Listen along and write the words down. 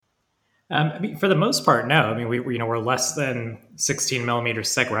I mean, for the most part, no. I mean, we're less than 16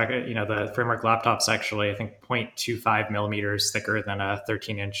 millimeters thick. The framework laptop's actually, I think, 0.25 millimeters thicker than a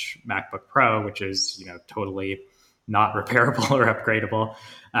 13-inch MacBook Pro, which is, totally not repairable or upgradable.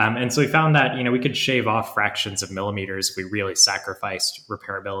 And so we found that, we could shave off fractions of millimeters if we really sacrificed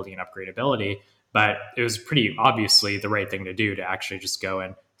repairability and upgradability. But it was pretty obviously the right thing to do to actually just go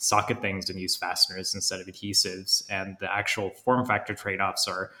and socket things and use fasteners instead of adhesives. And the actual form factor trade-offs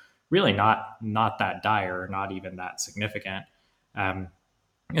are really not that dire, not even that significant. And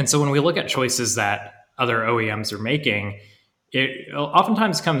so when we look at choices that other OEMs are making, it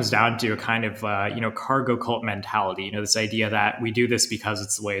oftentimes comes down to a kind of, cargo cult mentality, this idea that we do this because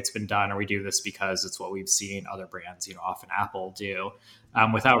it's the way it's been done, or we do this because it's what we've seen other brands, often Apple do,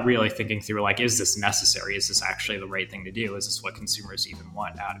 without really thinking through, like, is this necessary? Is this actually the right thing to do? Is this what consumers even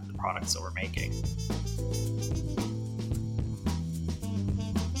want out of the products that we're making?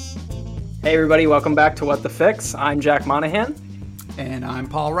 Hey everybody, welcome back to What the Fix. I'm Jack Monahan. And I'm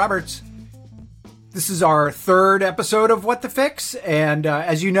Paul Roberts. This is our third episode of What the Fix, and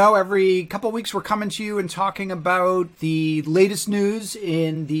as you know, every couple of weeks we're coming to you and talking about the latest news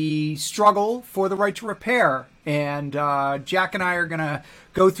in the struggle for the right to repair. And Jack and I are going to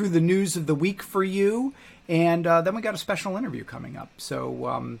go through the news of the week for you, and then we got a special interview coming up.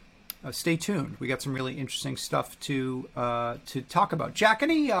 So stay tuned. We got some really interesting stuff to talk about. Jack,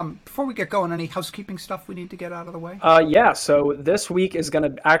 before we get going, any housekeeping stuff we need to get out of the way? Yeah, so this week is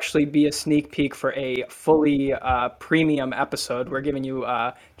going to actually be a sneak peek for a fully premium episode. We're giving you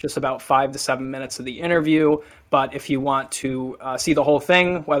just about 5 to 7 minutes of the interview, but if you want to see the whole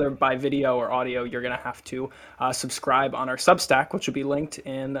thing, whether by video or audio, you're going to have to subscribe on our Substack, which will be linked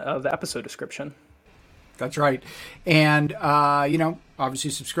in the episode description. That's right. And,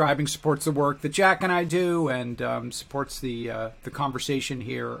 obviously subscribing supports the work that Jack and I do, and supports the conversation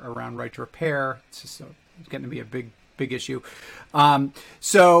here around right to repair. It's getting to be a big issue.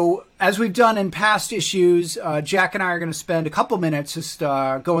 So as we've done in past issues, Jack and I are going to spend a couple minutes just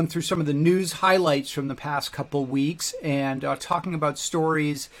going through some of the news highlights from the past couple weeks and talking about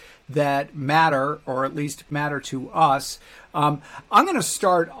stories that matter, or at least matter to us. I'm going to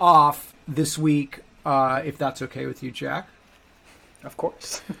start off this week, if that's okay with you, Jack. Of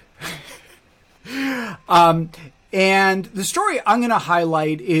course. And the story I'm going to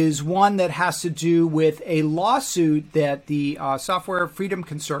highlight is one that has to do with a lawsuit that the Software Freedom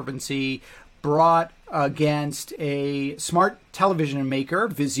Conservancy brought against a smart television maker,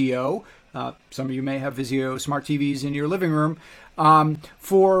 Vizio. Some of you may have Vizio smart TVs in your living room,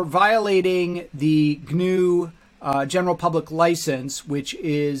 for violating the GNU General Public License, which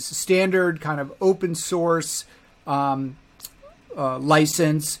is standard kind of open source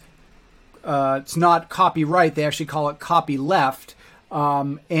license. It's not copyright. They actually call it copyleft.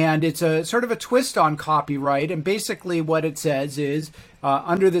 And it's a sort of a twist on copyright. And basically what it says is,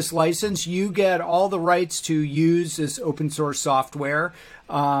 under this license, you get all the rights to use this open source software.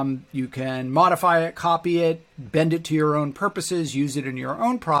 You can modify it, copy it, bend it to your own purposes, use it in your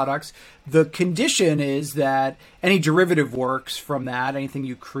own products. The condition is that any derivative works from that, anything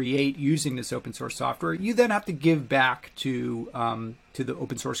you create using this open source software, you then have to give back to the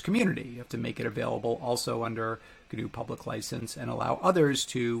open source community. You have to make it available also under GNU public license and allow others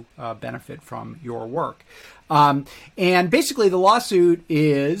to benefit from your work. And basically the lawsuit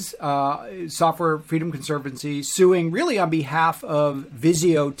is Software Freedom Conservancy suing really on behalf of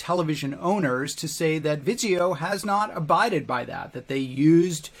Vizio television owners to say that Vizio has not abided by that they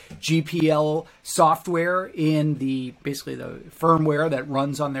used GPL software in basically the firmware that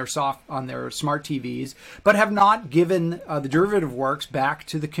runs on their smart TVs, but have not given the derivative works back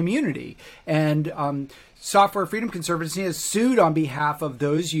to the community. And Software Freedom Conservancy has sued on behalf of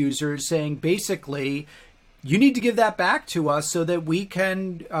those users, saying basically, you need to give that back to us so that we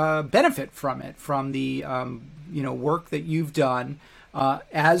can benefit from it, from the work that you've done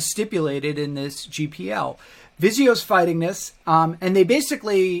as stipulated in this GPL. Vizio's fighting this, and they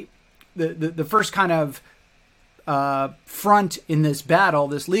basically, the first kind of front in this battle,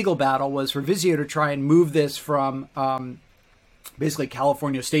 this legal battle, was for Vizio to try and move this from basically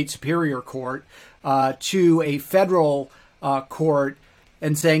California State Superior Court to a federal court,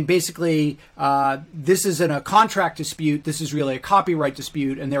 and saying basically this isn't a contract dispute, this is really a copyright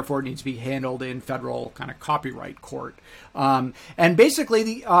dispute, and therefore it needs to be handled in federal kind of copyright court. And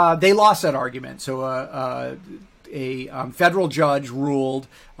basically they lost that argument. So a federal judge ruled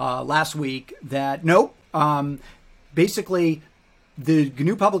last week that nope, basically the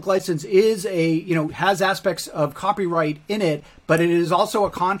GNU public license is has aspects of copyright in it, but it is also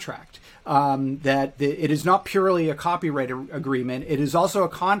a contract. it is not purely a copyright agreement. It is also a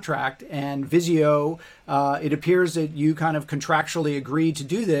contract, and Vizio, it appears that you kind of contractually agreed to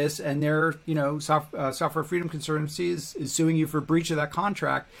do this, and their, Software Freedom Conservancy is suing you for breach of that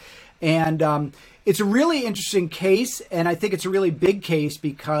contract. And it's a really interesting case, and I think it's a really big case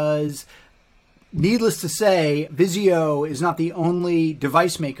because, needless to say, Vizio is not the only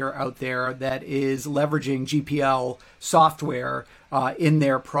device maker out there that is leveraging GPL software in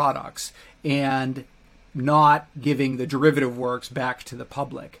their products and not giving the derivative works back to the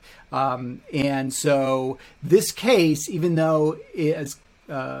public. And so this case, even though, as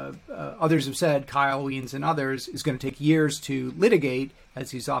others have said, Kyle Wiens and others, is going to take years to litigate,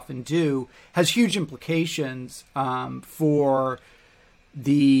 as these often do, has huge implications for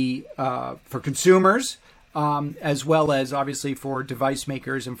consumers, as well as obviously for device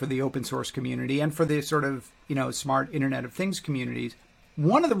makers and for the open source community and for the sort of smart Internet of Things communities.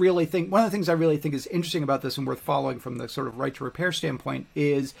 One of the things I really think is interesting about this and worth following from the sort of right to repair standpoint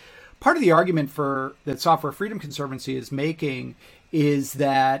is part of the argument that Software Freedom Conservancy is making is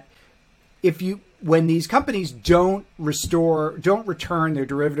that when these companies don't return their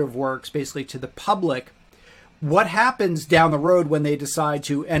derivative works basically to the public, what happens down the road when they decide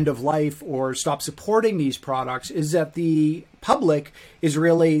to end of life or stop supporting these products is that the public is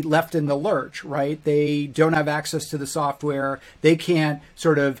really left in the lurch, right? They don't have access to the software. They can't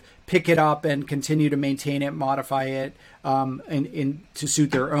sort of pick it up and continue to maintain it, modify it, and to suit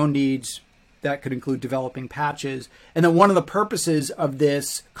their own needs. That could include developing patches. And then one of the purposes of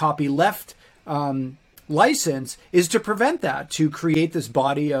this copyleft license is to prevent that, to create this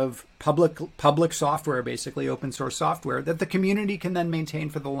body of public software, basically open source software that the community can then maintain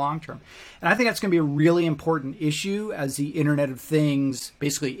for the long term. And I think that's going to be a really important issue as the Internet of Things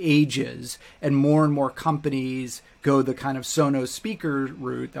basically ages and more companies go the kind of Sonos speaker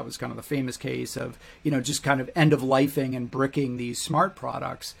route. That was kind of the famous case of, just kind of end of lifing and bricking these smart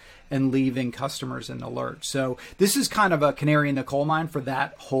products and leaving customers in the lurch. So this is kind of a canary in the coal mine for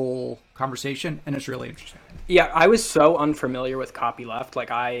that whole conversation, and it's really interesting. Yeah, I was so unfamiliar with copyleft.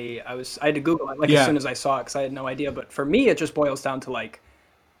 Like I had to Google it as soon as I saw it because I had no idea. But for me, it just boils down to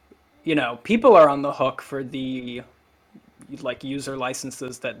people are on the hook for the user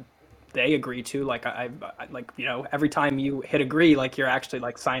licenses that they agree to. Every time you hit agree, you're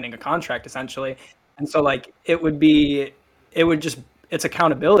actually signing a contract essentially. And so it's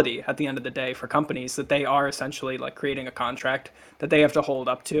accountability at the end of the day for companies that they are essentially creating a contract that they have to hold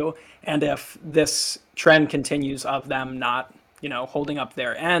up to. And if this trend continues of them not, holding up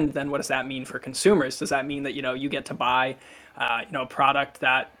their end, then what does that mean for consumers? Does that mean that, you get to buy, a product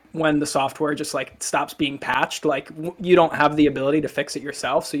that when the software just stops being patched, you don't have the ability to fix it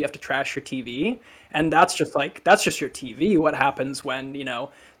yourself. So you have to trash your TV. And that's just your TV. What happens when,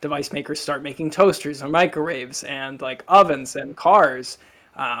 device makers start making toasters and microwaves and ovens and cars?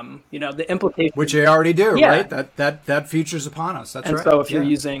 The implication, which they already do, right? That future's upon us. That's right. And so if you're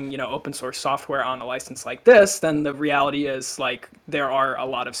using, open source software on a license like this, then the reality is there are a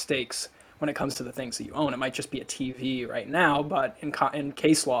lot of stakes when it comes to the things that you own. It might just be a TV right now, but in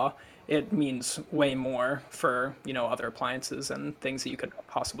case law, it means way more for, other appliances and things that you could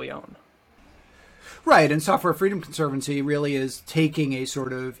possibly own. Right, and Software Freedom Conservancy really is taking a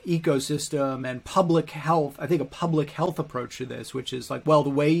sort of ecosystem and public health, I think a public health approach to this, which is the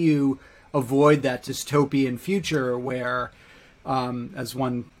way you avoid that dystopian future where, as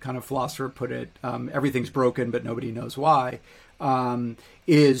one kind of philosopher put it, everything's broken but nobody knows why,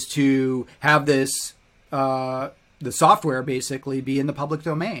 is to have this the software basically be in the public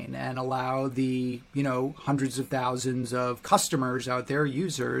domain and allow the, hundreds of thousands of customers out there,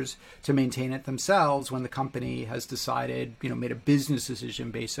 users, to maintain it themselves when the company has decided, made a business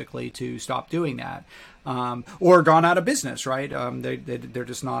decision basically to stop doing that, or gone out of business, right? They're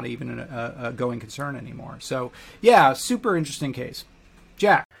just not even a going concern anymore. So yeah, super interesting case.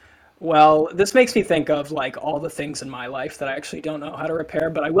 Jack. Well, this makes me think of all the things in my life that I actually don't know how to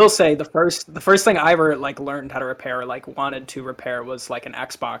repair. But I will say the first thing I ever learned how to repair, wanted to repair, was an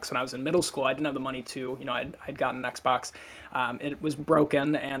Xbox. When I was in middle school, I didn't have the money to, I'd gotten an Xbox. It was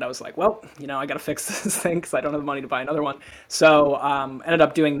broken, and I was well, I got to fix this thing because I don't have the money to buy another one. So ended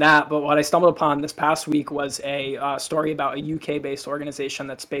up doing that. But what I stumbled upon this past week was a story about a UK-based organization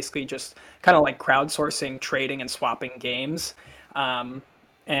that's basically just kind of crowdsourcing, trading, and swapping games.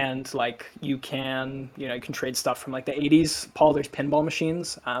 And you can trade stuff from the 80s. Paul, there's pinball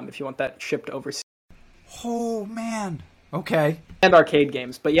machines if you want that shipped overseas. Oh man. Okay. And arcade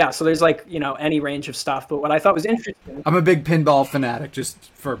games. But yeah, so there's any range of stuff. But what I thought was interesting. I'm a big pinball fanatic,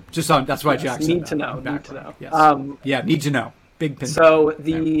 that's why Jack said Need to know. Yes. Need to know. Big pin. So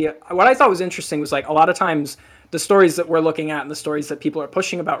what I thought was interesting was like a lot of times the stories that we're looking at and the stories that people are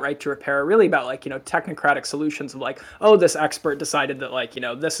pushing about right to repair are really about like, technocratic solutions of like, oh, this expert decided that like,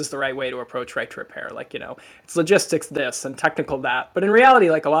 this is the right way to approach right to repair. Like, it's logistics this and technical that. But in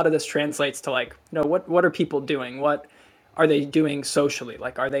reality, like a lot of this translates to like, what are people doing? What are they doing socially?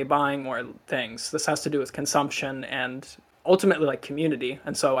 Like, are they buying more things? This has to do with consumption and ultimately like community.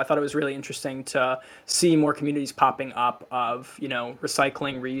 And so I thought it was really interesting to see more communities popping up of,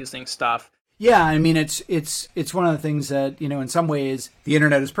 recycling, reusing stuff. Yeah, I mean, it's one of the things that, in some ways the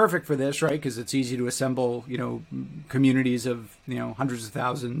internet is perfect for this, right? Because it's easy to assemble, communities of, hundreds of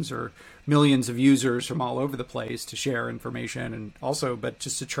thousands or millions of users from all over the place to share information and also, but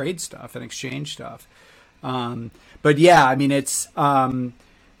just to trade stuff and exchange stuff. But yeah, I mean, it's,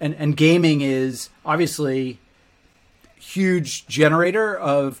 and gaming is obviously huge generator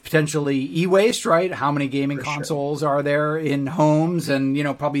of potentially e-waste, right? How many gaming consoles are there in homes, and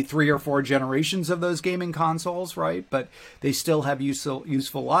probably 3 or 4 generations of those gaming consoles, right? But they still have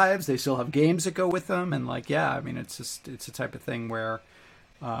useful lives. They still have games that go with them, and like, yeah, I mean, it's a type of thing where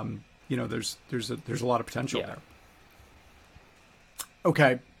there's a lot of potential there.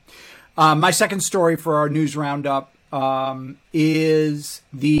 Okay, my second story for our news roundup is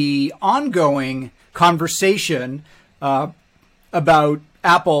the ongoing conversation about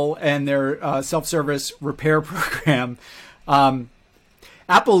Apple and their self-service repair program.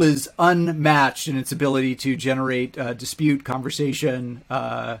 Apple is unmatched in its ability to generate dispute, conversation,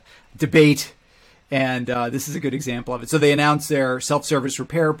 debate, and this is a good example of it. So they announced their self-service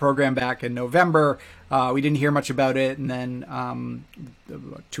repair program back in November. We didn't hear much about it, and then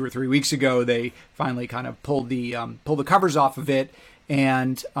 2 or 3 weeks ago, they finally kind of pulled the covers off of it,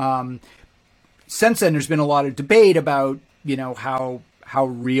 and since then, there's been a lot of debate about, how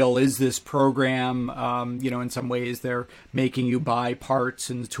real is this program? In some ways, they're making you buy parts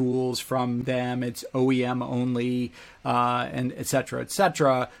and tools from them. It's OEM only, and et cetera, et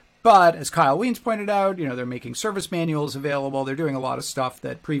cetera. But as Kyle Wiens pointed out, they're making service manuals available. They're doing a lot of stuff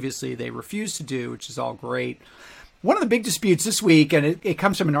that previously they refused to do, which is all great. One of the big disputes this week, and it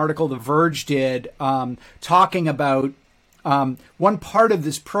comes from an article The Verge did, talking about one part of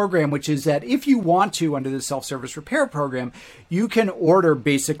this program, which is that if you want to, under the self-service repair program, you can order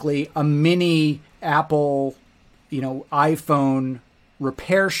basically a mini Apple, iPhone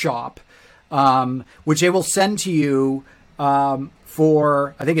repair shop, which they will send to you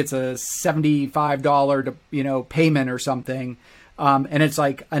for, I think it's a $75 payment or something. And it's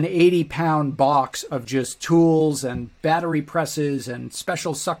like an 80-pound box of just tools and battery presses and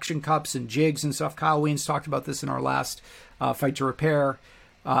special suction cups and jigs and stuff. Kyle Wiens talked about this in our last Fight to Repair.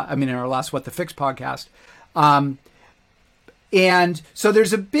 In our last What the Fix podcast. And so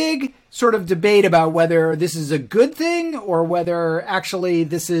there's a big sort of debate about whether this is a good thing or whether actually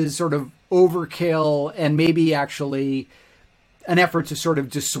this is sort of overkill and maybe actually an effort to sort of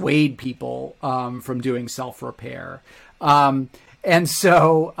dissuade people from doing self-repair. And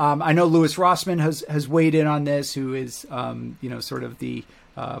so I know Louis Rossmann has weighed in on this, who is, sort of the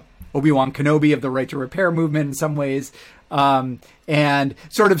Obi-Wan Kenobi of the right to repair movement in some ways. And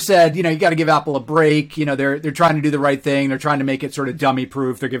sort of said, you got to give Apple a break. They're trying to do the right thing. They're trying to make it sort of dummy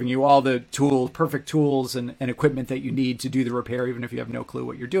proof. They're giving you all the tools, perfect tools and equipment that you need to do the repair, even if you have no clue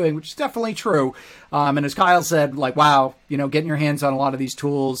what you're doing, which is definitely true. And as Kyle said, like, wow, getting your hands on a lot of these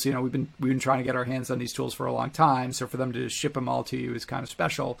tools, we've been trying to get our hands on these tools for a long time. So for them to ship them all to you is kind of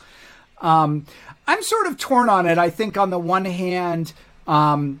special. I'm sort of torn on it. I think on the one hand,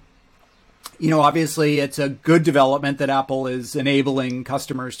 obviously it's a good development that Apple is enabling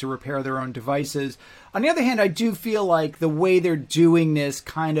customers to repair their own devices. On the other hand, I do feel like the way they're doing this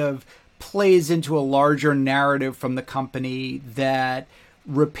kind of plays into a larger narrative from the company that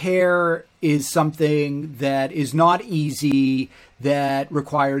repair is something that is not easy, that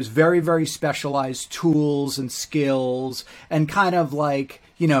requires very, very specialized tools and skills, and kind of like,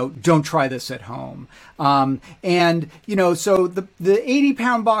 don't try this at home. So the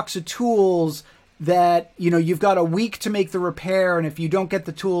 80-pound box of tools that, you've got a week to make the repair. And if you don't get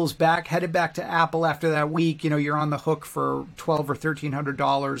the tools back, headed back to Apple after that week, you're on the hook for $1,200 or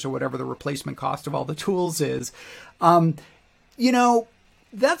 $1,300 or whatever the replacement cost of all the tools is.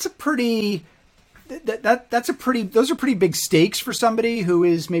 That's a pretty... those are pretty big stakes for somebody who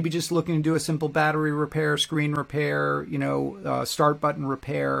is maybe just looking to do a simple battery repair, screen repair, start button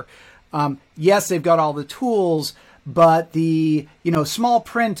repair. Yes, they've got all the tools, but the, small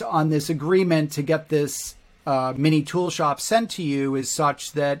print on this agreement to get this mini tool shop sent to you is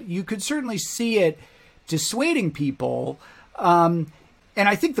such that you could certainly see it dissuading people. And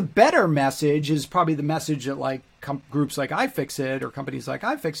I think the better message is probably the message that like groups like iFixit or companies like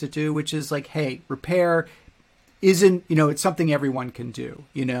iFixit do, which is like, hey, repair isn't, it's something everyone can do.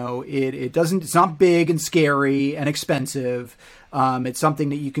 It's not big and scary and expensive. It's something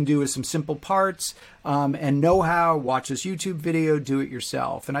that you can do with some simple parts and know-how. Watch this YouTube video, do it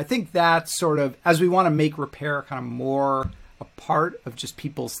yourself. And I think that's sort of, as we want to make repair kind of more a part of just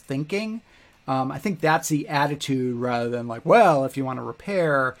people's thinking, I think that's the attitude rather than like, well, if you want to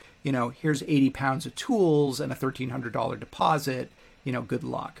repair, here's 80 pounds of tools and a $1,300 deposit, good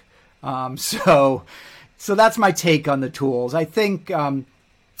luck. So that's my take on the tools. I think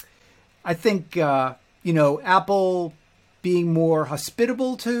Apple being more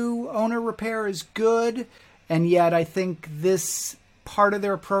hospitable to owner repair is good. And yet I think this part of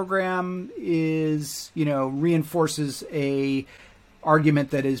their program is, reinforces a argument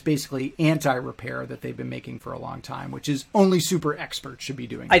that is basically anti-repair that they've been making for a long time, which is only super experts should be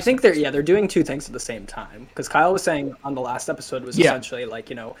doing. I think they're doing two things at the same time. Because Kyle was saying on the last episode was essentially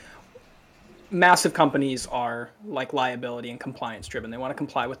like, massive companies are like liability and compliance driven. They want to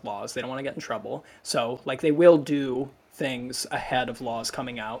comply with laws. They don't want to get in trouble. So like they will do things ahead of laws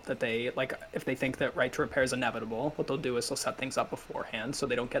coming out that they like, if they think that right to repair is inevitable, what they'll do is they'll set things up beforehand so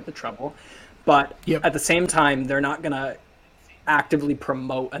they don't get into trouble. But at the same time, they're not going to actively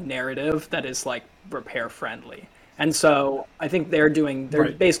promote a narrative that is like repair friendly. And so I think they're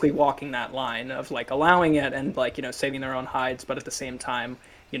basically walking that line of like allowing it and like, saving their own hides, but at the same time,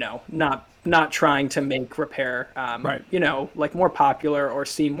 not trying to make repair, like more popular or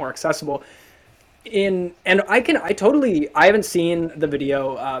seem more accessible. I haven't seen the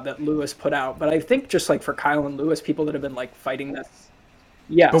video that Lewis put out, but I think just like for Kyle and Lewis, people that have been like fighting this.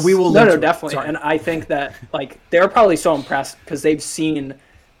 Yes. But we will. No, definitely. And I think that like they're probably so impressed because they've seen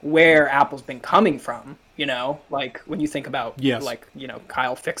where Apple's been coming from. Like when you think about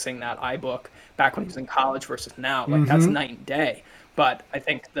Kyle fixing that iBook back when he was in college versus now, like that's night and day. But I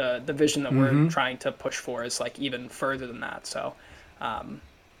think the vision that we're trying to push for is like even further than that. So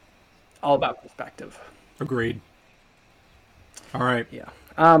all about perspective. Agreed. All right. Yeah.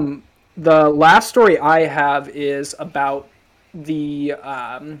 The last story I have is about the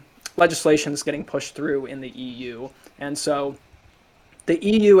legislation that's getting pushed through in the EU. And so the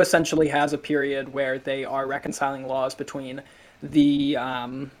EU essentially has a period where they are reconciling laws between the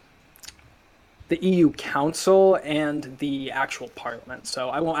EU Council and the actual Parliament. So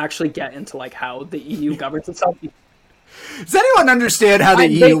I won't actually get into like how the EU governs itself. Does anyone understand how the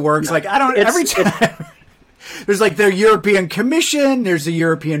EU works? Like I don't. Every time there's like the European Commission, there's the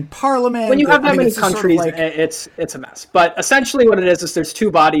European Parliament. When you have that many countries, sort of like, it's a mess. But essentially, what it is there's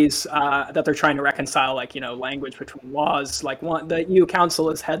two bodies that they're trying to reconcile, like language between laws. Like the EU Council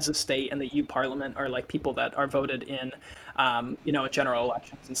is heads of state, and the EU Parliament are like people that are voted in, general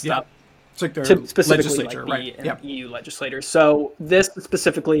elections and stuff. Yeah. It's like their specifically legislature, like right? EU legislators. So this is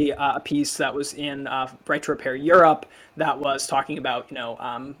specifically a piece that was in Right to Repair Europe that was talking about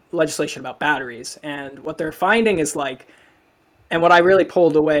legislation about batteries. And what they're finding is like, and what I really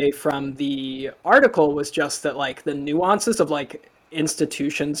pulled away from the article was just that like the nuances of like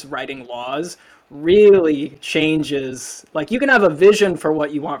institutions writing laws really changes. Like you can have a vision for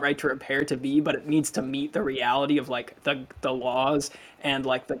what you want right to repair to be, but it needs to meet the reality of like the laws and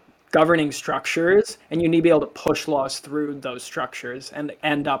like the governing structures, and you need to be able to push laws through those structures and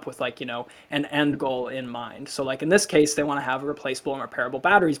end up with like an end goal in mind. So like in this case they want to have replaceable and repairable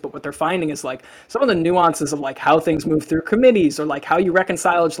batteries, but what they're finding is like some of the nuances of like how things move through committees or like how you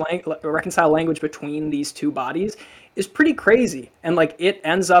reconcile language between these two bodies is pretty crazy, and like it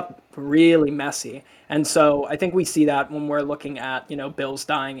ends up really messy. And so I think we see that when we're looking at bills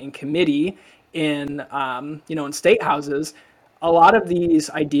dying in committee in in state houses. A lot of these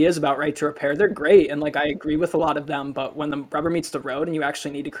ideas about right to repair, they're great. And like, I agree with a lot of them, but when the rubber meets the road and you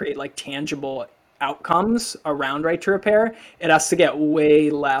actually need to create like tangible outcomes around right to repair, it has to get way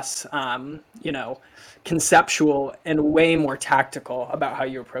less, conceptual and way more tactical about how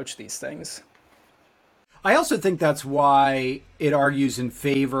you approach these things. I also think that's why it argues in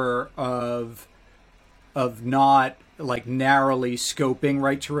favor of not like narrowly scoping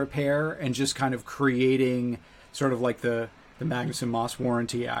right to repair and just kind of creating sort of like the Magnuson-Moss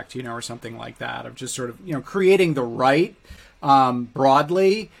Warranty Act, or something like that, of just sort of, creating the right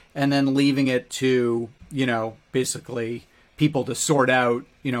broadly and then leaving it to, basically people to sort out,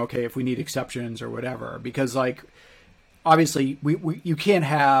 okay, if we need exceptions or whatever. Because, like, obviously, you can't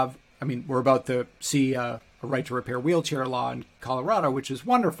have, we're about to see a right to repair wheelchair law in Colorado, which is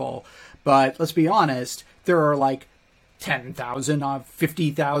wonderful. But let's be honest, there are like 10,000,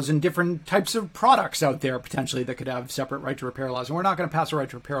 50,000 different types of products out there potentially that could have separate right to repair laws, and we're not going to pass a right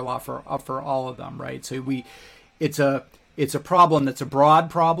to repair law for all of them, right? So it's a problem that's a broad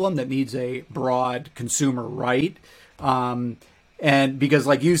problem that needs a broad consumer right. And because,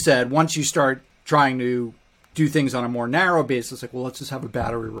 like you said, once you start trying to do things on a more narrow basis, like, well, let's just have a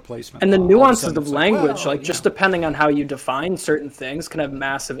battery replacement. And the law. nuances of language, well, just depending on how you define certain things, can have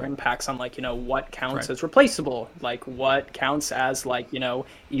massive impacts on, like, what counts as replaceable, like what counts as, like,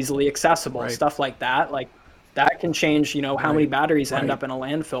 easily accessible, stuff like that. Like, that can change, how many batteries end up in a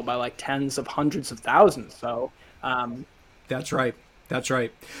landfill by like tens of hundreds of thousands. So that's right. That's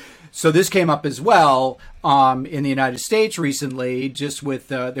right. So this came up as well in the United States recently, just with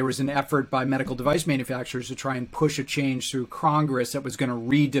there was an effort by medical device manufacturers to try and push a change through Congress that was going to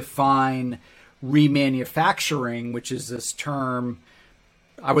redefine remanufacturing, which is this term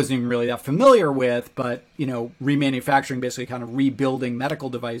I wasn't even really that familiar with, but, remanufacturing, basically kind of rebuilding medical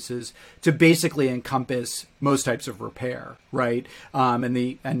devices to basically encompass most types of repair, right?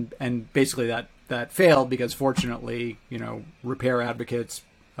 And basically that failed because, fortunately, repair advocates,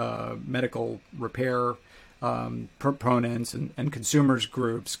 medical repair proponents and consumers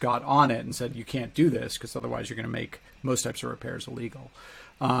groups got on it and said, you can't do this because otherwise you're going to make most types of repairs illegal.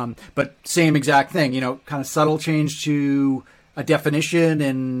 But same exact thing, kind of subtle change to a definition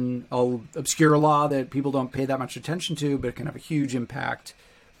in an obscure law that people don't pay that much attention to, but it can have a huge impact,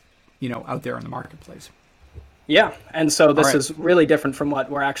 out there in the marketplace. Yeah, and so this is really different from what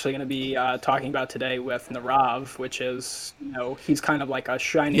we're actually going to be talking about today with Nirav, which is, he's kind of like a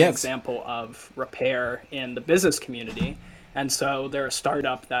shining example of repair in the business community. And so they're a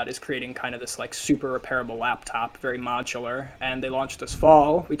startup that is creating kind of this like super repairable laptop, very modular, and they launched this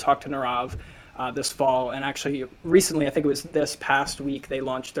fall. We talked to Nirav this fall, and actually recently, I think it was this past week, they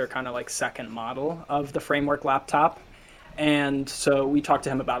launched their kind of like second model of the Framework laptop. And so we talked to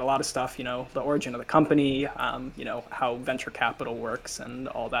him about a lot of stuff, the origin of the company, how venture capital works and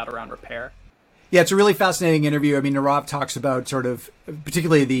all that around repair. Yeah, it's a really fascinating interview. I mean, Nirav talks about sort of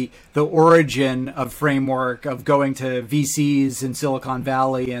particularly the origin of Framework, of going to VCs in Silicon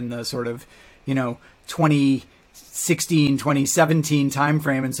Valley and the sort of, 2016, 2017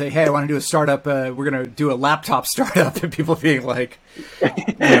 timeframe and say, hey, I want to do a startup. We're going to do a laptop startup. And people being like,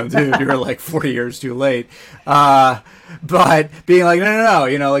 dude, you're like 40 years too late. But being like, no,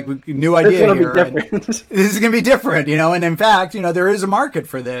 like new idea here. This is going to be different, and in fact, there is a market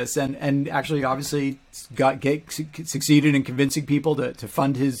for this, and actually, obviously, succeeded in convincing people to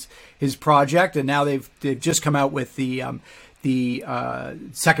fund his project, and now they've just come out with the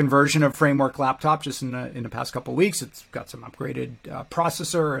second version of Framework laptop just in the past couple of weeks. It's got some upgraded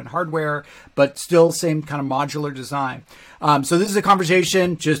processor and hardware, but still same kind of modular design. So this is a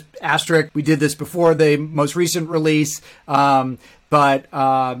conversation, just asterisk. We did this before the most recent release. But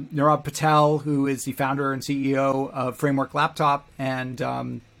Nirav Patel, who is the founder and CEO of Framework Laptop,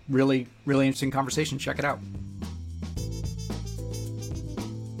 and really, really interesting conversation. Check it out.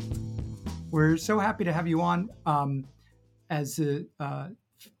 We're so happy to have you on. As the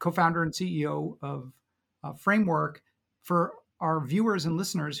co-founder and CEO of Framework. For our viewers and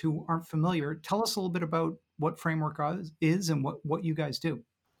listeners who aren't familiar, tell us a little bit about what Framework is and what you guys do.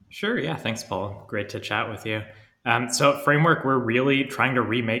 Sure. Yeah. Thanks, Paul. Great to chat with you. So at Framework, we're really trying to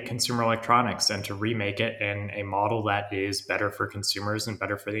remake consumer electronics and to remake it in a model that is better for consumers and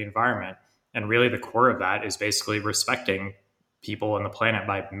better for the environment. And really the core of that is basically respecting people and the planet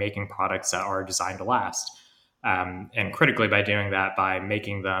by making products that are designed to last. And critically by doing that, by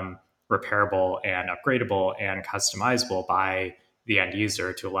making them repairable and upgradable and customizable by the end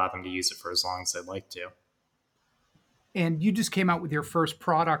user to allow them to use it for as long as they'd like to. And you just came out with your first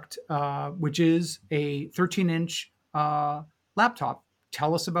product, which is a 13-inch laptop.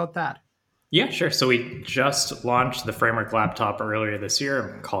 Tell us about that. Yeah, sure. So we just launched the Framework laptop earlier this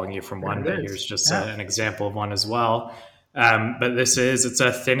year. I'm calling you from one, but here's just an example of one as well. But it's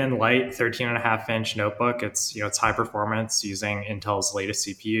a thin and light 13.5-inch notebook. It's high performance using Intel's latest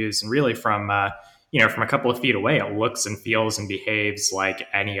CPUs, and really from a couple of feet away, it looks and feels and behaves like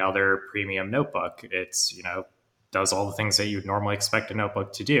any other premium notebook. It's, does all the things that you'd normally expect a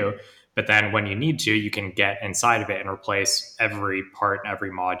notebook to do. But then when you need to, you can get inside of it and replace every part and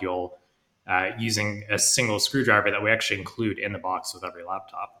every module using a single screwdriver that we actually include in the box with every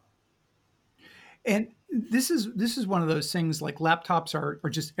laptop. And this is one of those things, like laptops are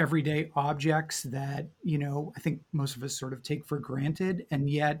just everyday objects that, I think most of us sort of take for granted, and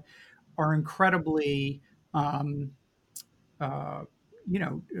yet are incredibly,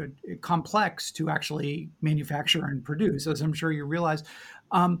 complex to actually manufacture and produce, as I'm sure you realize.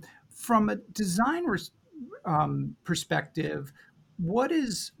 From a design perspective, what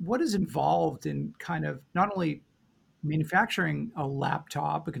is involved in kind of not only manufacturing a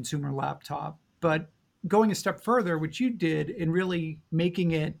laptop, a consumer laptop, but going a step further, which you did in really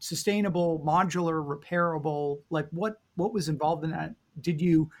making it sustainable, modular, repairable, like what was involved in that? Did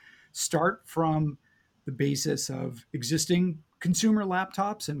you start from the basis of existing consumer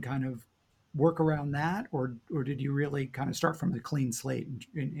laptops and kind of work around that, or did you really kind of start from the clean slate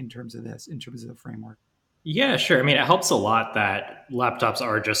in terms of this, in terms of the framework? Yeah, sure. I mean, it helps a lot that laptops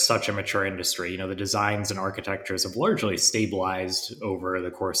are just such a mature industry. The designs and architectures have largely stabilized over the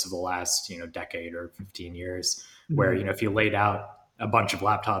course of the last, decade or 15 years, where, Mm-hmm. if you laid out a bunch of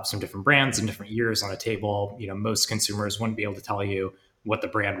laptops from different brands and different years on a table, most consumers wouldn't be able to tell you what the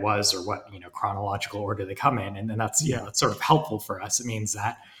brand was or what, chronological order they come in. And then that's, Yeah. that's sort of helpful for us. It means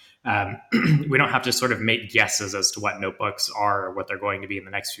that um, we don't have to sort of make guesses as to what notebooks are or what they're going to be in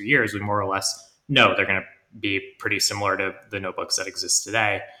the next few years. We more or less know they're going to be pretty similar to the notebooks that exist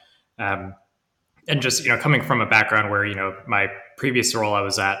today. Um, and just coming from a background where my previous role, I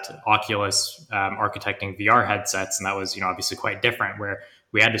was at Oculus architecting VR headsets, and that was obviously quite different, where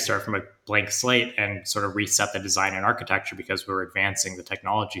we had to start from a blank slate and sort of reset the design and architecture because we were advancing the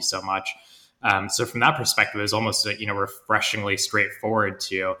technology so much. So from that perspective, it was almost refreshingly straightforward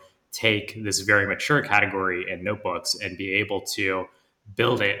to take this very mature category in notebooks and be able to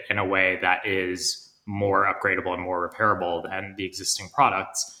build it in a way that is more upgradable and more repairable than the existing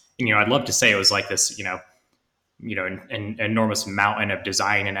products. And, I'd love to say it was like this, an enormous mountain of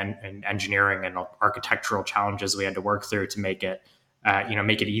design and engineering and architectural challenges we had to work through to make it,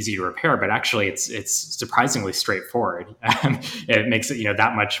 make it easy to repair. But actually, it's surprisingly straightforward. It makes it,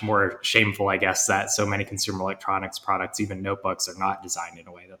 that much more shameful, I guess, that so many consumer electronics products, even notebooks, are not designed in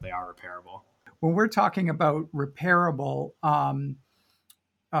a way that they are repairable. When we're talking about repairable,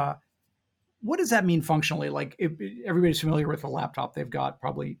 uh, what does that mean functionally? Like, if everybody's familiar with a laptop they've got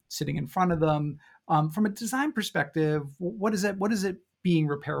probably sitting in front of them. From a design perspective, what is it? What does it being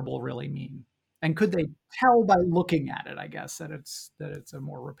repairable really mean? And could they tell by looking at it? I guess that it's a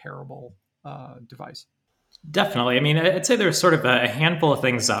more repairable device. Definitely. I mean, I'd say there's sort of a handful of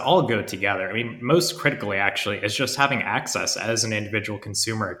things that all go together. I mean, most critically, actually, is just having access as an individual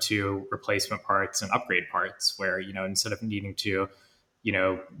consumer to replacement parts and upgrade parts, where, instead of needing to,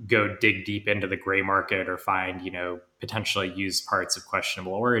 go dig deep into the gray market or find, potentially used parts of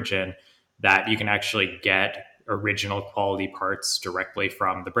questionable origin, that you can actually get original quality parts directly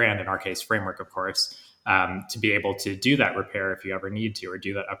from the brand, in our case, Framework, of course, to be able to do that repair if you ever need to, or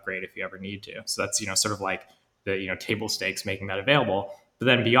do that upgrade if you ever need to. So that's, sort of like the, table stakes, making that available. But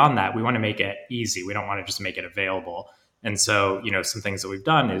then beyond that, we want to make it easy. We don't want to just make it available. And so, some things that we've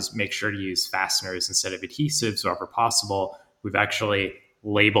done is make sure to use fasteners instead of adhesives wherever possible. We've actually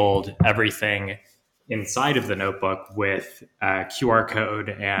labeled everything inside of the notebook with a QR code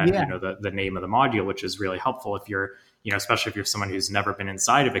and Yeah. the name of the module, which is really helpful if you're, especially if you're someone who's never been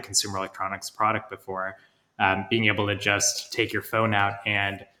inside of a consumer electronics product before. Being able to just take your phone out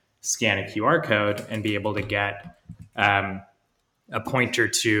and scan a QR code and be able to get a pointer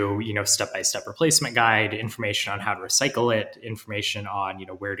to step-by-step replacement guide, information on how to recycle it, information on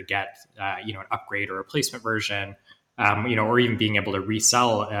where to get an upgrade or replacement version, or even being able to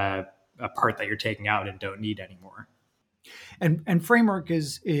resell a part that you're taking out and don't need anymore. And Framework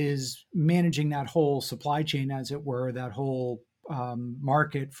is managing that whole supply chain, as it were, that whole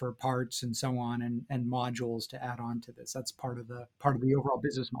market for parts and so on, and modules to add on to this. That's part of the overall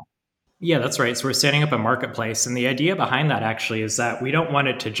business model. Yeah, that's right. So we're setting up a marketplace. And the idea behind that actually is that we don't want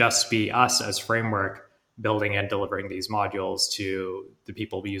it to just be us as Framework building and delivering these modules to the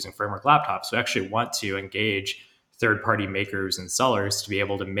people using Framework laptops. We actually want to engage third-party makers and sellers to be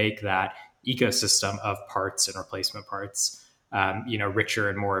able to make that ecosystem of parts and replacement parts, richer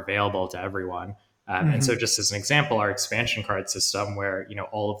and more available to everyone. And so just as an example, our expansion card system, where,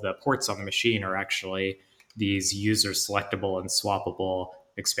 all of the ports on the machine are actually these user selectable and swappable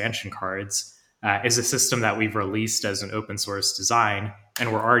expansion cards, is a system that we've released as an open source design.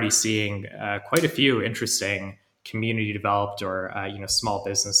 And we're already seeing quite a few interesting community developed or, small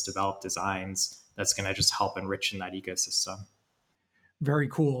business developed designs that's going to just help enrich in that ecosystem. Very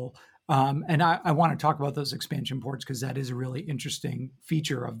cool. And I want to talk about those expansion ports because that is a really interesting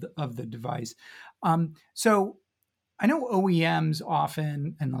feature of the device. So I know OEMs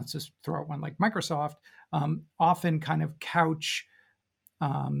often, and let's just throw out one like Microsoft, often kind of couch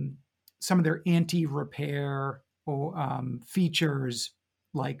some of their anti-repair features,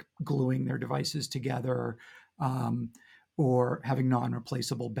 like gluing their devices together, or having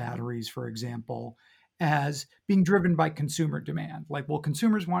non-replaceable batteries, for example, as being driven by consumer demand. Like, well,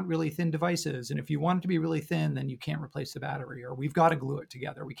 consumers want really thin devices, and if you want it to be really thin, then you can't replace the battery, or we've got to glue it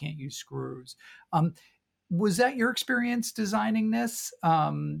together. We can't use screws. Was that your experience designing this?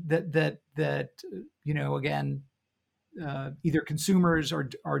 Again, either consumers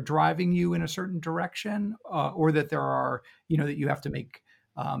are driving you in a certain direction, or that there are, that you have to make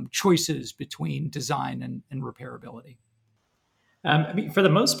choices between design and repairability. I mean, for the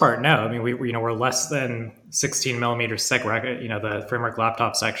most part, no. I mean, we're less than 16 millimeters thick. The framework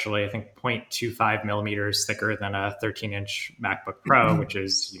laptop's actually, I think, 0.25 millimeters thicker than a 13-inch MacBook Pro, which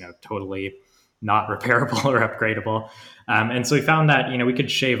is, totally not repairable or upgradable. And so we found that, we could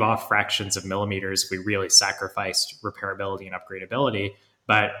shave off fractions of millimeters if we really sacrificed repairability and upgradability.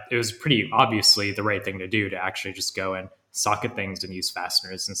 But it was pretty obviously the right thing to do, to actually just go and socket things and use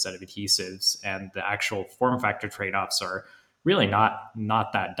fasteners instead of adhesives. And the actual form factor trade-offs are really not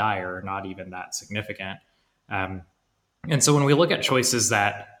that dire, not even that significant. And so when we look at choices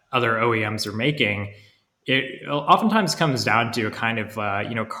that other OEMs are making, it oftentimes comes down to a kind of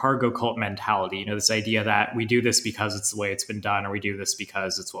cargo cult mentality. This idea that we do this because it's the way it's been done, or we do this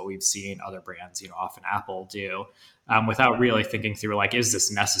because it's what we've seen other brands, often Apple, do, without really thinking through, like, is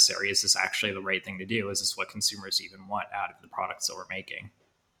this necessary? Is this actually the right thing to do? Is this what consumers even want out of the products that we're making?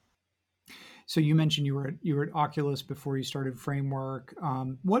 So you mentioned you were at Oculus before you started Framework.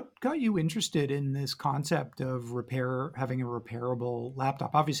 What got you interested in this concept of having a repairable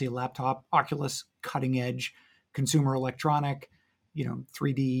laptop? Obviously, a laptop, Oculus, cutting edge consumer electronic,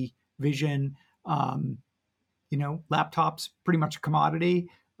 3D vision. Laptops pretty much a commodity.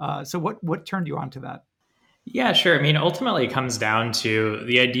 So what turned you onto that? Yeah, sure. I mean, ultimately, it comes down to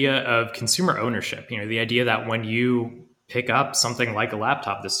the idea of consumer ownership. The idea that when you pick up something like a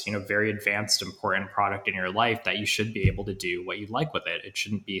laptop, this very advanced, important product in your life, that you should be able to do what you like with it. It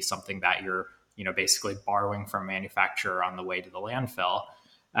shouldn't be something that you're basically borrowing from a manufacturer on the way to the landfill.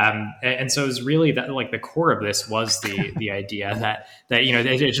 And so it was really that, like, the core of this was the idea that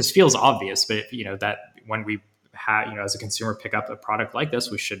it just feels obvious, but that when we have, as a consumer, pick up a product like this,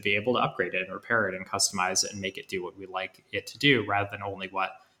 we should be able to upgrade it and repair it and customize it and make it do what we like it to do, rather than only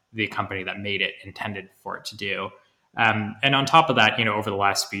what the company that made it intended for it to do. And on top of that, over the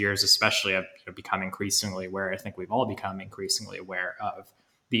last few years, especially, I've become increasingly aware, I think we've all become increasingly aware of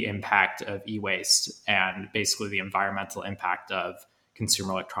the impact of e-waste and basically the environmental impact of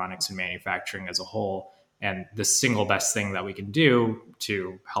consumer electronics and manufacturing as a whole. And the single best thing that we can do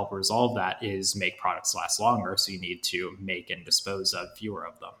to help resolve that is make products last longer. So you need to make and dispose of fewer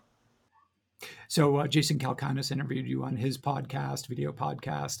of them. So Jason Calacanis interviewed you on his video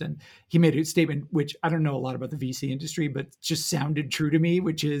podcast, and he made a statement, which I don't know a lot about the VC industry, but just sounded true to me,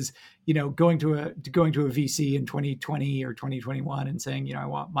 which is, going to a VC in 2020 or 2021 and saying, I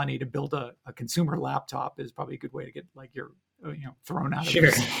want money to build a consumer laptop, is probably a good way to get, like, your thrown out of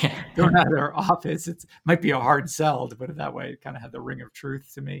thrown out of their office. It might be a hard sell, to put it that way. It kind of had the ring of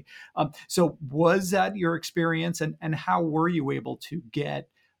truth to me. So was that your experience, and how were you able to get?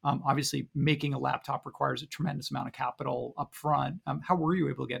 Obviously, making a laptop requires a tremendous amount of capital up front. How were you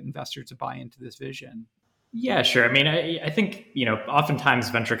able to get investors to buy into this vision? Yeah, sure. I mean, I think, oftentimes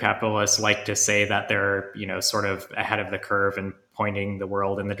venture capitalists like to say that they're, sort of ahead of the curve and pointing the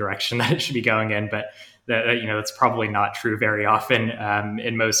world in the direction that it should be going in. But, that's probably not true very often.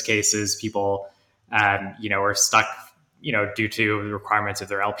 In most cases, people, are stuck, due to the requirements of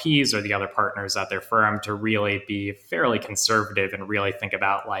their LPs or the other partners at their firm, to really be fairly conservative and really think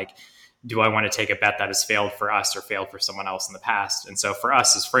about, like, do I want to take a bet that has failed for us or failed for someone else in the past? And so for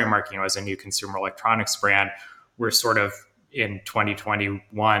us as Framework, as a new consumer electronics brand, we're sort of in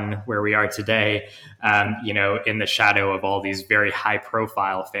 2021 where we are today, in the shadow of all these very high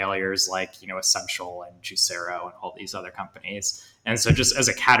profile failures like, Essential and Juicero and all these other companies. And so just as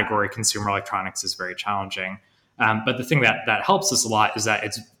a category, consumer electronics is very challenging. But the thing that helps us a lot is that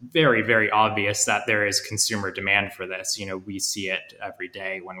it's very, very obvious that there is consumer demand for this. We see it every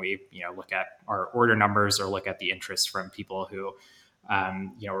day when we, look at our order numbers or look at the interest from people who,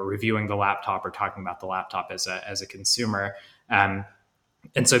 are reviewing the laptop or talking about the laptop as a consumer. And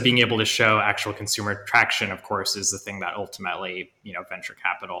so being able to show actual consumer traction, of course, is the thing that ultimately, venture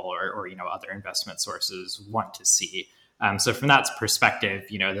capital or other investment sources want to see. So from that perspective,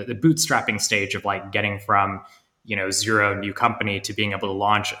 the bootstrapping stage of, like, getting from zero new company to being able to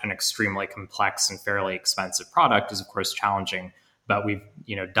launch an extremely complex and fairly expensive product is, of course, challenging. But we've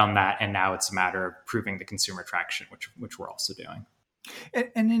done that, and now it's a matter of proving the consumer traction, which we're also doing.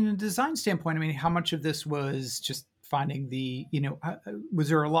 And in a design standpoint, I mean, how much of this was just finding was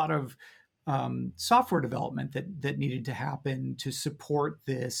there a lot of software development that needed to happen to support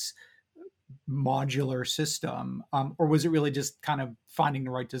this modular system, or was it really just kind of finding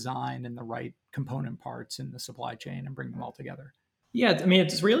the right design and the right component parts in the supply chain and bring them all together? Yeah, I mean,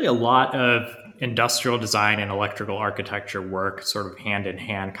 it's really a lot of industrial design and electrical architecture work sort of hand in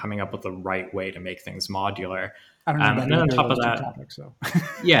hand, coming up with the right way to make things modular. I don't know about And then on either top of of those two that, topics, so.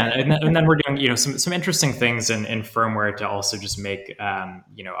 yeah, and then we're doing some interesting things in firmware to also just make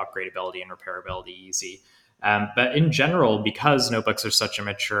upgradability and repairability easy. But in general, because notebooks are such a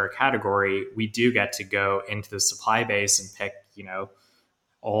mature category, we do get to go into the supply base and pick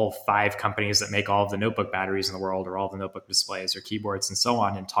all 5 companies that make all of the notebook batteries in the world, or all the notebook displays or keyboards and so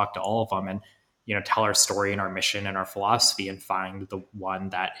on, and talk to all of them and tell our story and our mission and our philosophy, and find the one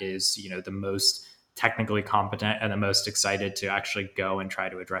that is the most technically competent and the most excited to actually go and try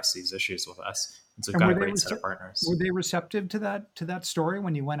to address these issues with us. And so we've got a great set of partners. Were they receptive to that story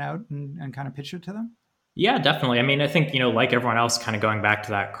when you went out and kind of pitched it to them? Yeah, definitely. I mean, I think, like everyone else, kind of going back to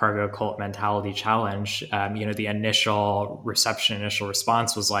that cargo cult mentality challenge, the initial reception, initial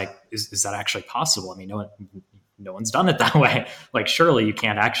response was like, is that actually possible? I mean, no one's done it that way. Like, surely you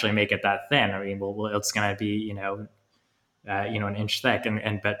can't actually make it that thin. I mean, well it's going to be, an inch thick.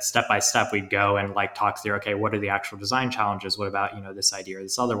 But step by step, we'd go and like talk through, okay, what are the actual design challenges? What about, this idea or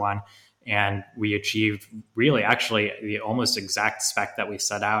this other one? And we achieved really actually the almost exact spec that we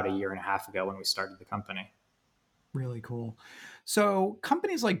set out a year and a half ago when we started the company. Really cool. So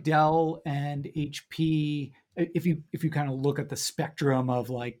companies like Dell and HP, if you kind of look at the spectrum of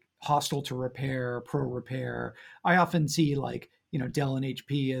like hostile to repair, pro repair, I often see like, Dell and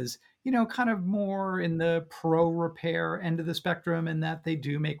HP as, kind of more in the pro repair end of the spectrum, in that they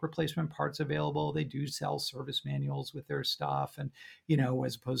do make replacement parts available. They do sell service manuals with their stuff. And,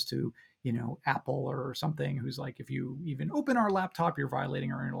 as opposed to, Apple or something who's like, if you even open our laptop, you're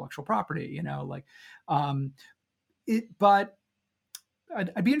violating our intellectual property, but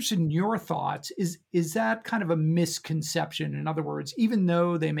I'd be interested in your thoughts. Is that kind of a misconception? In other words, even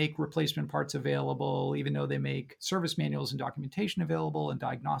though they make replacement parts available, even though they make service manuals and documentation available and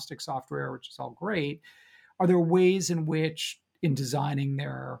diagnostic software, which is all great, are there ways in which, in designing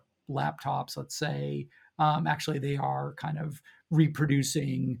their laptops, let's say, actually they are kind of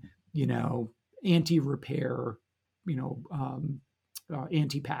reproducing, anti-repair,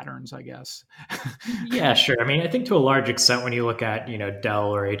 anti-patterns, I guess? Yeah, sure. I mean, I think to a large extent, when you look at,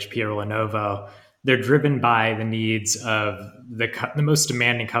 Dell or HP or Lenovo, they're driven by the needs of the most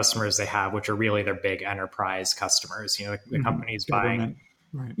demanding customers they have, which are really their big enterprise customers. The companies buying,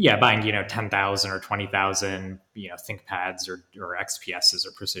 right. Buying 10,000 or 20,000 ThinkPads or XPSs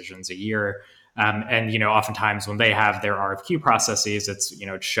or Precisions a year. And oftentimes when they have their RFQ processes, it's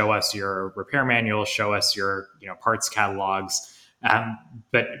show us your repair manual, show us your parts catalogs.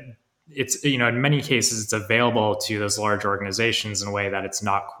 But it's, in many cases, it's available to those large organizations in a way that it's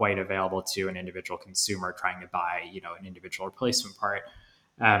not quite available to an individual consumer trying to buy, an individual replacement part.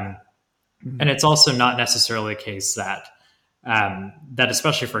 And it's also not necessarily the case that,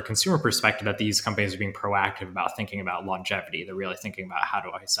 especially for a consumer perspective, that these companies are being proactive about thinking about longevity. They're really thinking about, how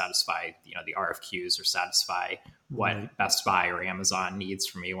do I satisfy, the RFQs, or satisfy what Best Buy or Amazon needs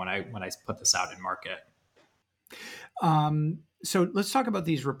from me when I put this out in market. So let's talk about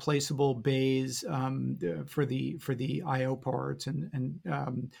these replaceable bays for the I/O ports,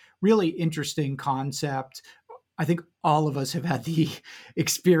 and really interesting concept. I think all of us have had the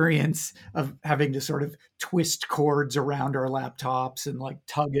experience of having to sort of twist cords around our laptops and like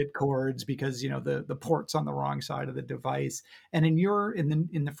tug at cords because the port's on the wrong side of the device. And in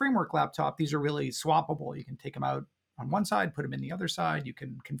the Framework laptop, these are really swappable. You can take them out on one side, put them in the other side. You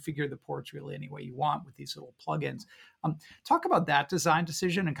can configure the ports really any way you want with these little plugins. Talk about that design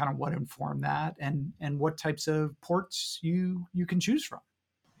decision and kind of what informed that, and what types of ports you can choose from.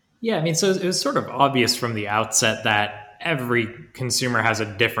 Yeah, I mean, so it was sort of obvious from the outset that every consumer has a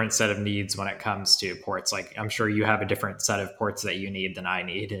different set of needs when it comes to ports. Like, I'm sure you have a different set of ports that you need than I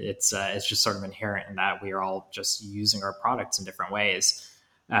need. It's just sort of inherent in that we are all just using our products in different ways.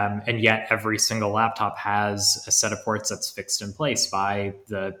 And yet every single laptop has a set of ports that's fixed in place by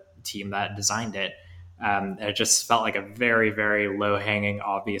the team that designed it. And it just felt like a very, very low-hanging,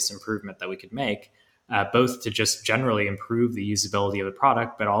 obvious improvement that we could make, both to just generally improve the usability of the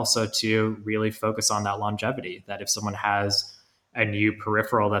product, but also to really focus on that longevity, that if someone has a new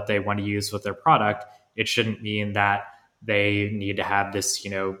peripheral that they want to use with their product, it shouldn't mean that they need to have this,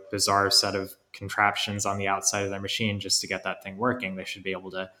 bizarre set of contraptions on the outside of their machine just to get that thing working. They should be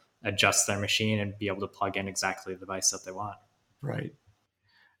able to adjust their machine and be able to plug in exactly the device that they want. Right.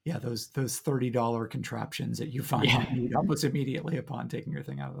 Yeah, those $30 contraptions that you find you need almost immediately upon taking your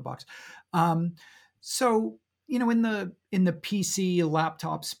thing out of the box. So in the PC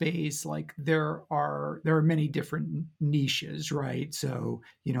laptop space, like there are many different niches, right? So,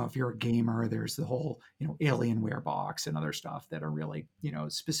 if you're a gamer, there's the whole, Alienware box and other stuff that are really,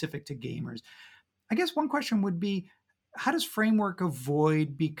 specific to gamers. I guess one question would be, how does Framework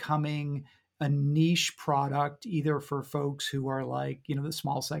avoid becoming a niche product, either for folks who are like, the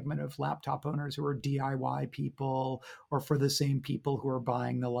small segment of laptop owners who are DIY people, or for the same people who are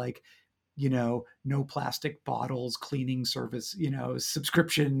buying the like, no plastic bottles cleaning service,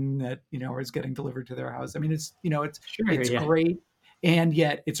 subscription that, is getting delivered to their house. I mean, Sure, it's yeah. great. And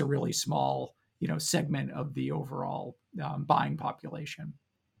yet it's a really small, segment of the overall buying population.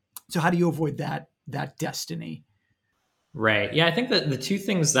 So how do you avoid that destiny? Right. Yeah, I think that the two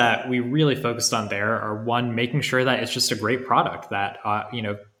things that we really focused on there are one, making sure that it's just a great product that,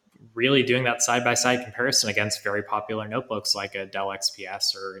 really doing that side by side comparison against very popular notebooks like a Dell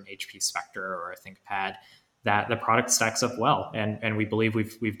XPS or an HP Spectre or a ThinkPad, that the product stacks up well. And we believe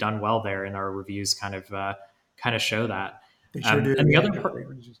we've done well there, and our reviews kind of show that. They sure do. And the Yeah, other part,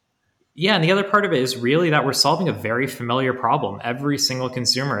 yeah, and the other part of it is really that we're solving a very familiar problem. Every single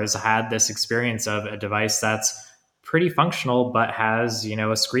consumer has had this experience of a device that's pretty functional, but has,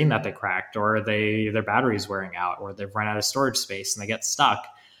 a screen that they cracked, or their battery's wearing out, or they've run out of storage space and they get stuck.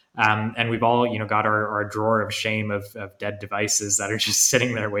 And we've all, got our drawer of shame of dead devices that are just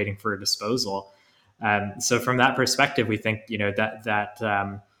sitting there waiting for a disposal. So from that perspective, we think,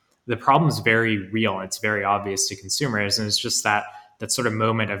 that the problem is very real. It's very obvious to consumers, and it's just that sort of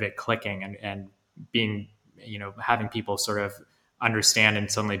moment of it clicking and being, having people sort of understand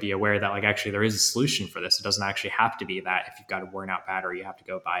and suddenly be aware that like actually there is a solution for this. It doesn't actually have to be that if you've got a worn out battery, you have to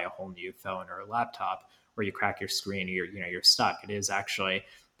go buy a whole new phone or a laptop, or you crack your screen, or you're stuck. It is actually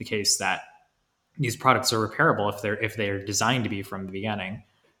the case that these products are repairable if they're designed to be from the beginning.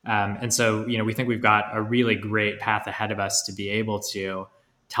 And so, we think we've got a really great path ahead of us to be able to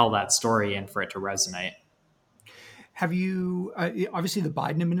tell that story and for it to resonate. Have you, obviously the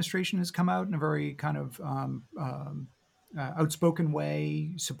Biden administration has come out in a very kind of outspoken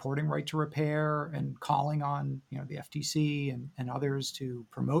way, supporting right to repair and calling on, the FTC and others to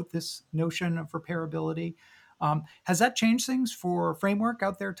promote this notion of repairability. Has that changed things for Framework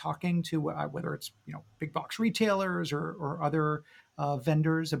out there, talking to whether it's, big box retailers or other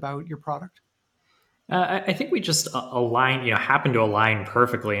vendors about your product? I think we just happen to align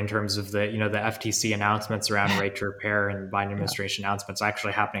perfectly in terms of the FTC announcements around right to repair and Biden administration announcements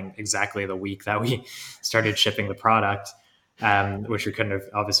actually happening exactly the week that we started shipping the product, which we couldn't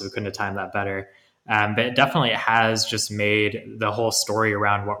have timed that better. But it definitely has just made the whole story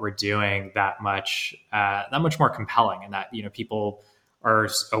around what we're doing that much more compelling, and that people are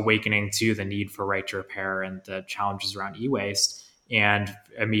awakening to the need for right to repair and the challenges around e-waste. And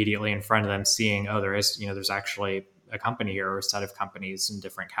immediately in front of them seeing, there's actually a company here or a set of companies in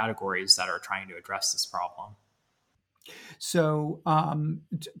different categories that are trying to address this problem. So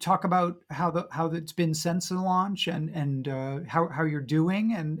talk about how it's been since the launch and how you're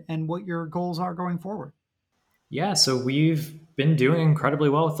doing and what your goals are going forward. Yeah, so we've been doing incredibly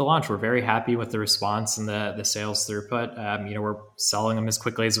well with the launch. We're very happy with the response and the sales throughput. We're selling them as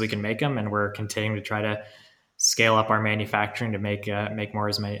quickly as we can make them, and we're continuing to try to scale up our manufacturing to make more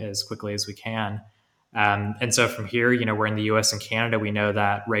as quickly as we can. And so from here, we're in the U.S. and Canada. We know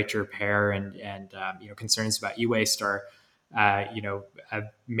that right to repair and concerns about e-waste are, a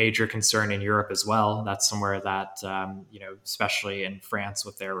major concern in Europe as well. That's somewhere that, especially in France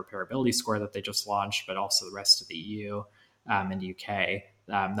with their repairability score that they just launched, but also the rest of the EU and UK.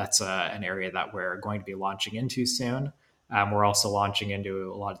 That's an area that we're going to be launching into soon. We're also launching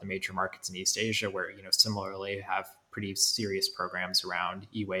into a lot of the major markets in East Asia, where similarly have pretty serious programs around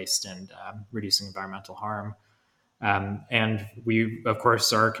e-waste and reducing environmental harm. And we, of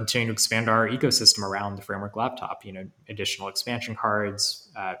course, are continuing to expand our ecosystem around the Framework laptop. Additional expansion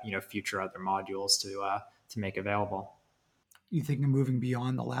cards, future other modules to make available. You think of moving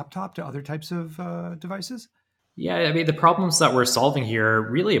beyond the laptop to other types of devices? Yeah, I mean, the problems that we're solving here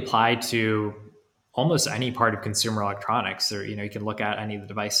really apply to almost any part of consumer electronics. Or you can look at any of the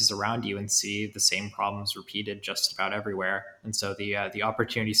devices around you and see the same problems repeated just about everywhere. And so the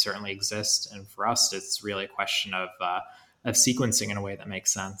opportunity certainly exists. And for us, it's really a question of sequencing in a way that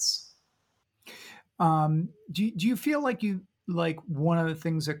makes sense. Do you feel like one of the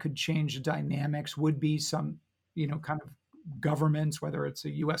things that could change the dynamics would be some kind of governments, whether it's a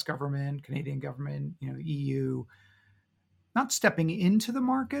U.S. government, Canadian government, EU, not stepping into the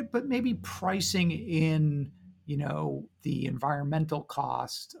market, but maybe pricing in, the environmental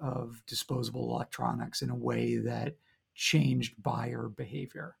cost of disposable electronics in a way that changed buyer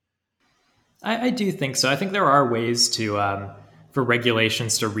behavior? I do think so. I think there are ways to for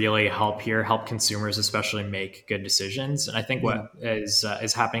regulations to really help consumers, especially make good decisions. And I think Yeah. what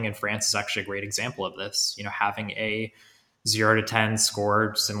is happening in France is actually a great example of this. Having a 0 to 10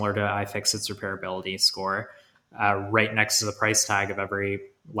 score similar to iFixit's repairability score right next to the price tag of every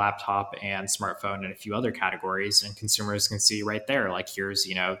laptop and smartphone and a few other categories, and consumers can see right there, like, here's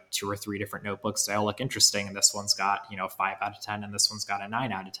 2 or 3 different notebooks, they all look interesting, and this one's got 5 out of 10 and this one's got a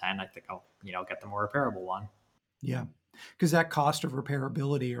 9 out of 10. I think I'll get the more repairable one. Yeah. Because that cost of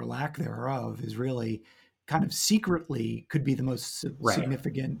repairability or lack thereof is really kind of secretly could be the most Right.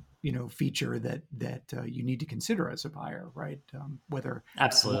 significant, feature that you need to consider as a buyer, right? Whether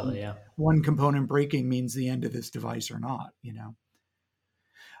Absolutely. Yeah. one component breaking means the end of this device or not.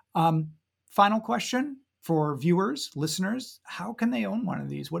 Final question for viewers, listeners: how can they own one of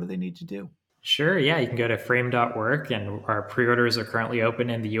these? What do they need to do? Sure. Yeah. You can go to frame.work, and our pre-orders are currently open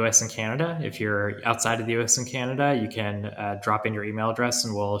in the US and Canada. If you're outside of the US and Canada, you can drop in your email address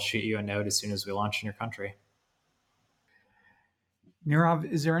and we'll shoot you a note as soon as we launch in your country.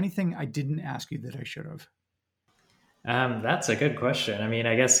 Nirav, is there anything I didn't ask you that I should have? That's a good question. I mean,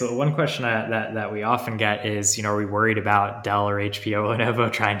 I guess one question that we often get is, are we worried about Dell or HP or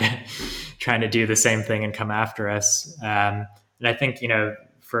Lenovo trying to do the same thing and come after us? And I think,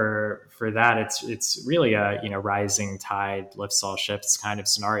 for that, it's really a rising tide lifts all ships kind of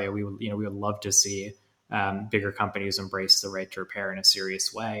scenario. We would love to see bigger companies embrace the right to repair in a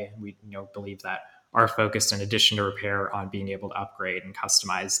serious way. We believe that our focus, in addition to repair, on being able to upgrade and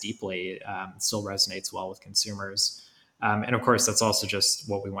customize deeply still resonates well with consumers. And of course, that's also just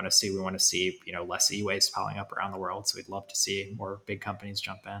what we want to see. We want to see less e-waste piling up around the world. So we'd love to see more big companies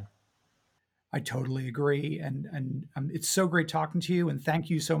jump in. I totally agree, and it's so great talking to you. And thank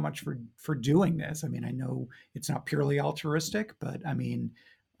you so much for doing this. I mean, I know it's not purely altruistic, but I mean,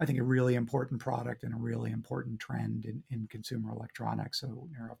 I think a really important product and a really important trend in consumer electronics. So,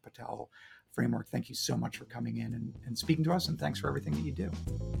 Nirav Patel, Framework, thank you so much for coming in and speaking to us, and thanks for everything that you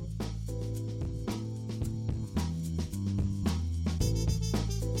do.